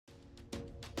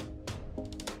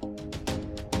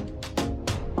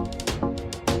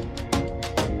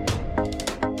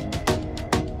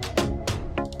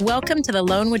Welcome to the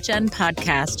Loan with Jen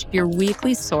podcast, your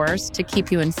weekly source to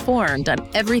keep you informed on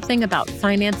everything about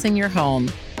financing your home,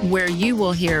 where you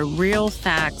will hear real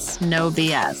facts, no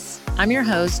BS. I'm your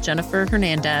host, Jennifer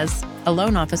Hernandez, a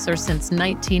loan officer since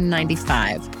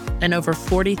 1995, and over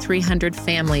 4,300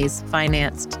 families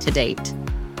financed to date.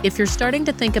 If you're starting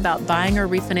to think about buying or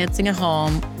refinancing a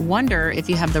home, wonder if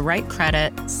you have the right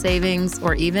credit, savings,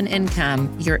 or even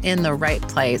income, you're in the right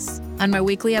place. On my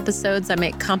weekly episodes, I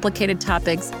make complicated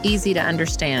topics easy to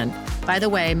understand. By the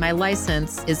way, my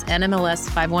license is NMLS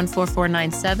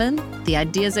 514497. The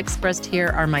ideas expressed here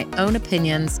are my own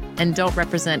opinions and don't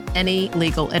represent any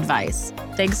legal advice.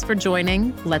 Thanks for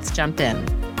joining. Let's jump in.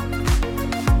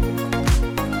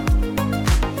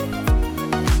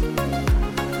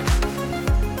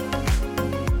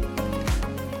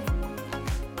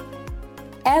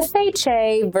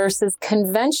 FHA versus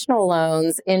conventional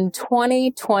loans in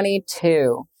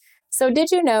 2022. So did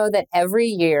you know that every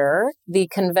year the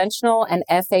conventional and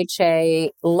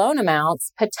FHA loan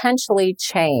amounts potentially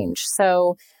change?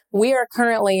 So we are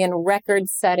currently in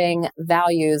record-setting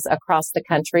values across the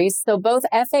country. So both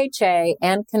FHA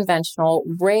and conventional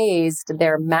raised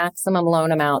their maximum loan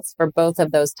amounts for both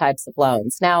of those types of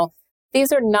loans. Now,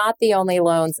 these are not the only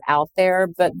loans out there,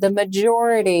 but the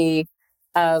majority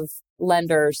of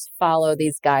lenders follow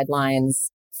these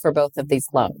guidelines for both of these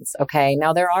loans. Okay.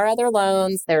 Now there are other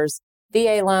loans. There's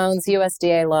VA loans,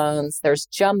 USDA loans, there's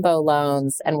jumbo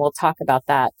loans, and we'll talk about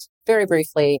that very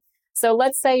briefly. So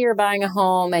let's say you're buying a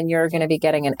home and you're going to be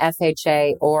getting an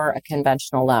FHA or a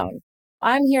conventional loan.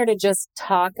 I'm here to just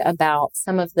talk about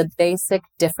some of the basic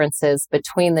differences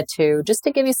between the two, just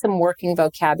to give you some working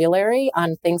vocabulary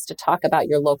on things to talk about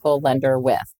your local lender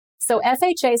with. So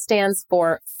FHA stands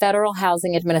for Federal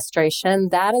Housing Administration.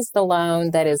 That is the loan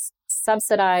that is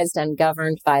subsidized and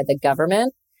governed by the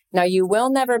government. Now, you will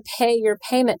never pay your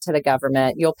payment to the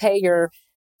government. You'll pay your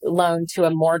loan to a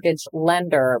mortgage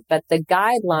lender, but the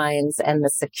guidelines and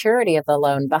the security of the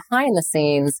loan behind the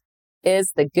scenes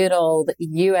is the good old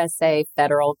USA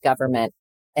federal government.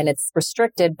 And it's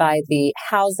restricted by the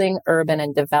Housing, Urban,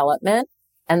 and Development,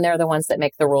 and they're the ones that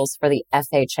make the rules for the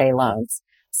FHA loans.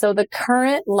 So the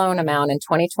current loan amount in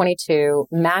 2022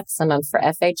 maximum for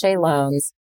FHA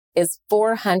loans is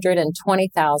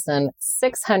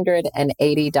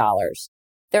 $420,680.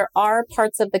 There are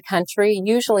parts of the country,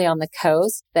 usually on the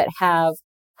coast, that have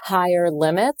higher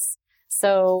limits.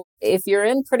 So if you're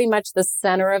in pretty much the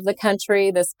center of the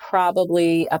country, this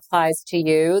probably applies to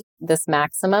you, this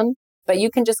maximum. But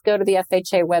you can just go to the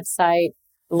FHA website,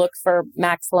 look for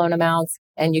max loan amounts,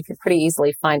 and you can pretty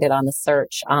easily find it on the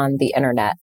search on the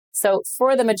internet. So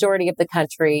for the majority of the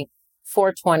country,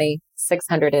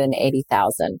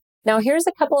 $420,680,000. Now here's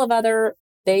a couple of other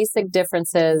basic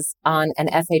differences on an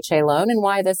FHA loan and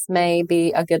why this may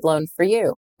be a good loan for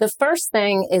you. The first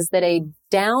thing is that a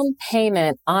down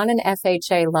payment on an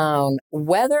FHA loan,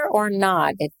 whether or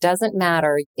not, it doesn't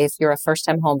matter if you're a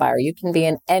first-time home buyer, you can be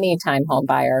an anytime home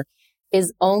buyer,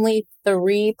 is only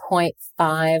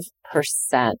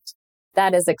 3.5%.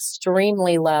 That is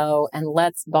extremely low and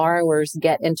lets borrowers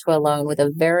get into a loan with a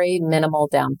very minimal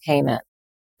down payment.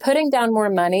 Putting down more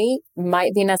money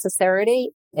might be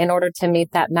necessary in order to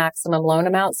meet that maximum loan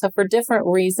amount. So for different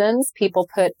reasons, people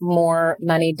put more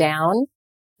money down.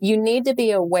 You need to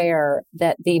be aware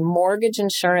that the mortgage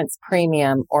insurance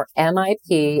premium, or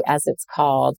MIP as it's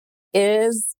called,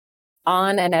 is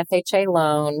on an FHA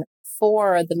loan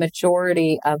for the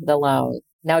majority of the loan.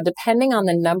 Now, depending on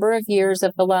the number of years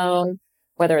of the loan,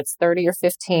 whether it's 30 or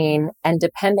 15, and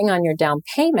depending on your down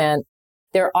payment,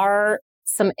 there are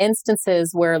some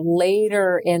instances where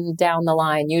later in down the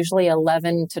line, usually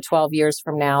 11 to 12 years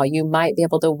from now, you might be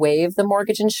able to waive the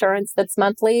mortgage insurance that's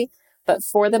monthly. But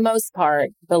for the most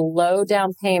part, the low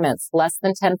down payments, less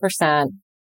than 10%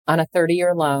 on a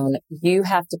 30-year loan, you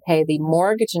have to pay the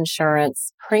mortgage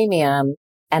insurance premium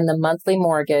and the monthly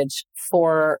mortgage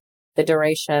for the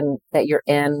duration that you're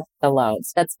in the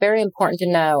loans. That's very important to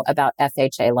know about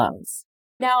FHA loans.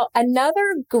 Now,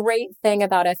 another great thing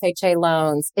about FHA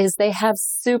loans is they have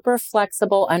super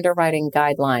flexible underwriting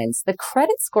guidelines. The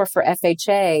credit score for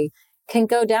FHA can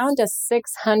go down to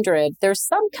 600. There's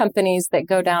some companies that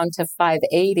go down to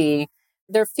 580.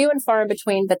 They're few and far in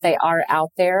between, but they are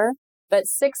out there. But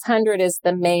 600 is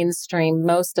the mainstream.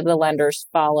 Most of the lenders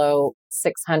follow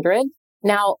 600.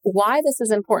 Now, why this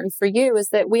is important for you is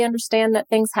that we understand that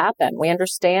things happen. We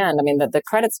understand, the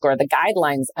credit score, the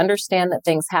guidelines understand that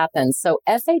things happen. So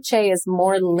FHA is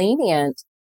more lenient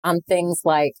on things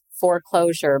like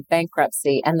foreclosure,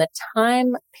 bankruptcy, and the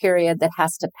time period that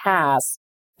has to pass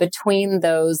between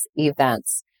those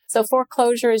events. So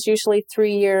foreclosure is usually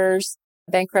 3 years.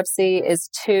 bankruptcy is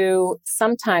 2,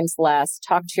 sometimes less.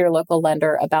 Talk to your local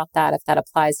lender about that if that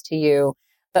applies to you.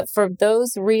 But for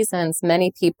those reasons,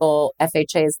 many people,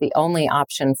 FHA is the only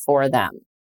option for them.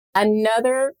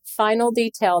 Another final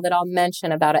detail that I'll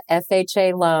mention about an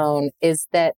FHA loan is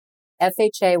that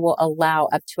FHA will allow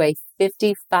up to a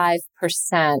 55%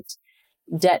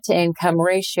 debt to income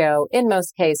ratio in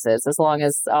most cases, as long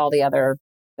as a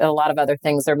lot of other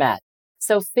things are met.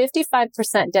 So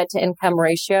 55% debt to income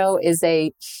ratio is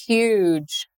a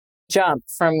huge jump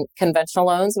from conventional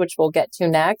loans, which we'll get to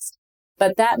next.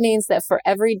 But that means that for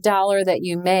every dollar that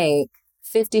you make,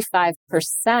 55%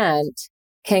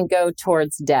 can go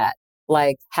towards debt,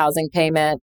 like housing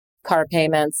payment, car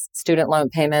payments, student loan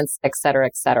payments, et cetera,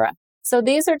 et cetera. So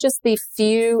these are just the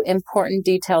few important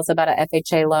details about an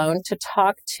FHA loan to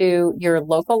talk to your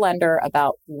local lender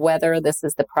about whether this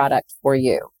is the product for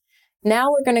you.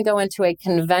 Now we're going to go into a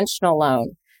conventional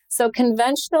loan. So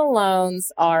conventional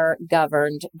loans are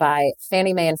governed by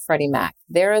Fannie Mae and Freddie Mac.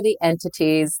 They're the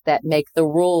entities that make the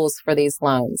rules for these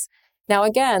loans. Now,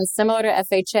 again, similar to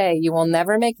FHA, you will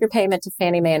never make your payment to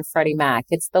Fannie Mae and Freddie Mac.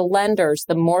 It's the lenders,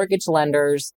 the mortgage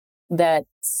lenders that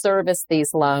service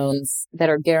these loans that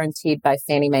are guaranteed by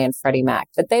Fannie Mae and Freddie Mac.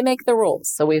 But they make the rules,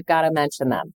 so we've got to mention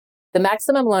them. The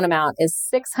maximum loan amount is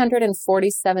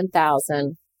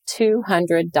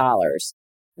 $647,200.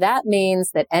 That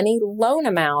means that any loan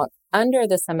amount under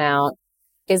this amount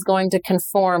is going to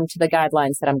conform to the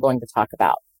guidelines that I'm going to talk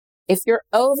about. If you're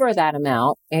over that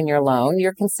amount in your loan,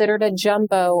 you're considered a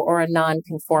jumbo or a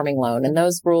non-conforming loan, and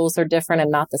those rules are different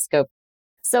and not the scope.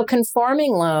 So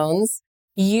conforming loans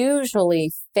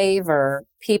usually favor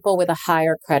people with a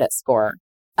higher credit score.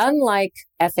 Unlike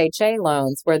FHA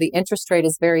loans, where the interest rate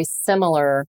is very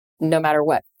similar no matter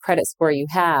what credit score you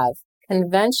have,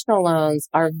 conventional loans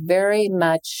are very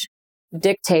much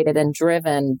dictated and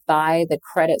driven by the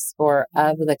credit score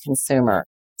of the consumer.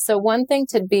 So one thing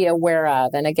to be aware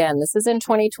of, and again, this is in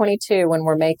 2022 when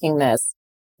we're making this,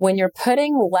 when you're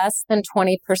putting less than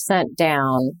 20%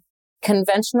 down,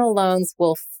 conventional loans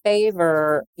will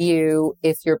favor you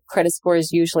if your credit score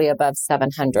is usually above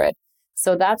 700.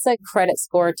 So that's a credit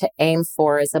score to aim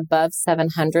for, is above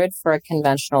 700 for a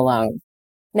conventional loan.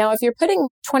 Now, if you're putting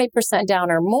 20% down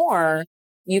or more,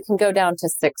 you can go down to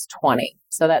 620.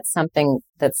 So that's something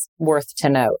that's worth to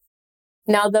note.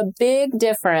 Now, the big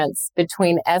difference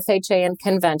between FHA and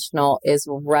conventional is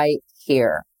right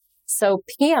here. So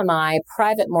PMI,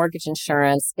 private mortgage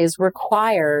insurance, is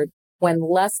required when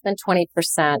less than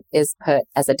 20% is put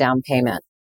as a down payment.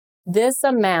 This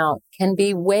amount can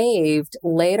be waived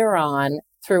later on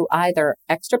through either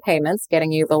extra payments,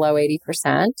 getting you below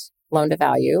 80% loan to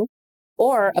value,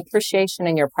 or appreciation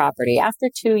in your property. After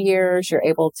 2 years, you're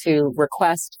able to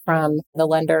request from the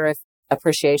lender if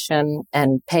appreciation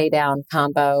and pay down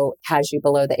combo has you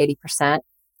below the 80%.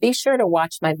 Be sure to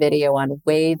watch my video on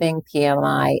waiving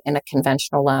PMI in a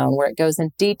conventional loan, where it goes in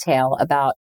detail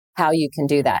about how you can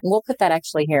do that. And we'll put that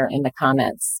actually here in the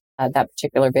comments, that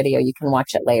particular video. You can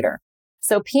watch it later.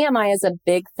 So PMI is a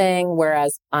big thing,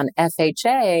 whereas on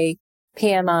FHA,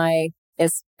 PMI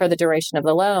is for the duration of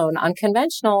the loan. On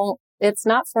conventional, it's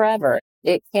not forever.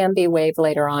 It can be waived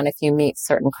later on if you meet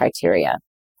certain criteria.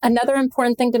 Another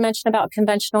important thing to mention about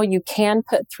conventional, you can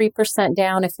put 3%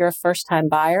 down if you're a first-time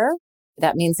buyer.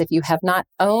 That means if you have not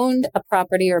owned a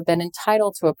property or been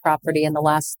entitled to a property in the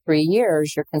last 3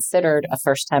 years, you're considered a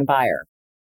first-time buyer.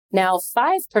 Now,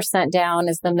 5% down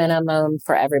is the minimum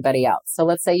for everybody else. So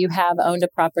let's say you have owned a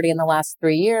property in the last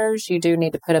 3 years, you do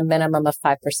need to put a minimum of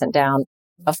 5% down,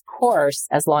 of course,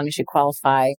 as long as you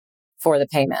qualify for the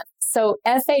payment. So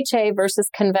FHA versus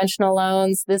conventional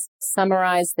loans, this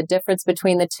summarized the difference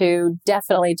between the two.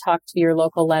 Definitely talk to your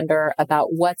local lender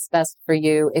about what's best for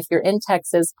you. If you're in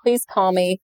Texas, please call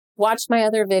me. Watch my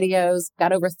other videos.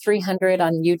 Got over 300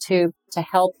 on YouTube to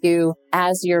help you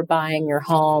as you're buying your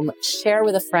home. Share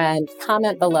with a friend.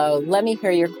 Comment below. Let me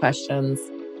hear your questions.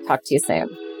 Talk to you soon.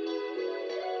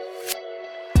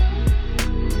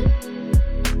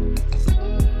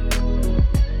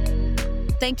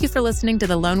 Thank you for listening to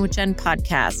the Loan with Jen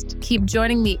podcast. Keep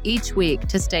joining me each week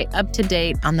to stay up to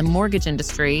date on the mortgage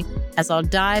industry, as I'll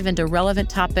dive into relevant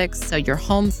topics so your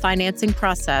home financing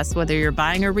process, whether you're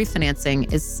buying or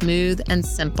refinancing, is smooth and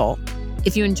simple.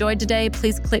 If you enjoyed today,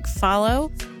 please click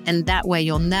follow, and that way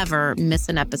you'll never miss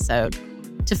an episode.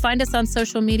 To find us on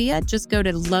social media, just go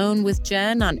to Loan with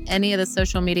Jen on any of the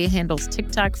social media handles: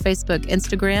 TikTok, Facebook,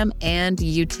 Instagram, and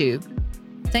YouTube.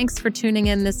 Thanks for tuning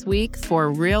in this week for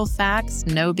Real Facts,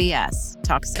 No BS.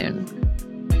 Talk soon.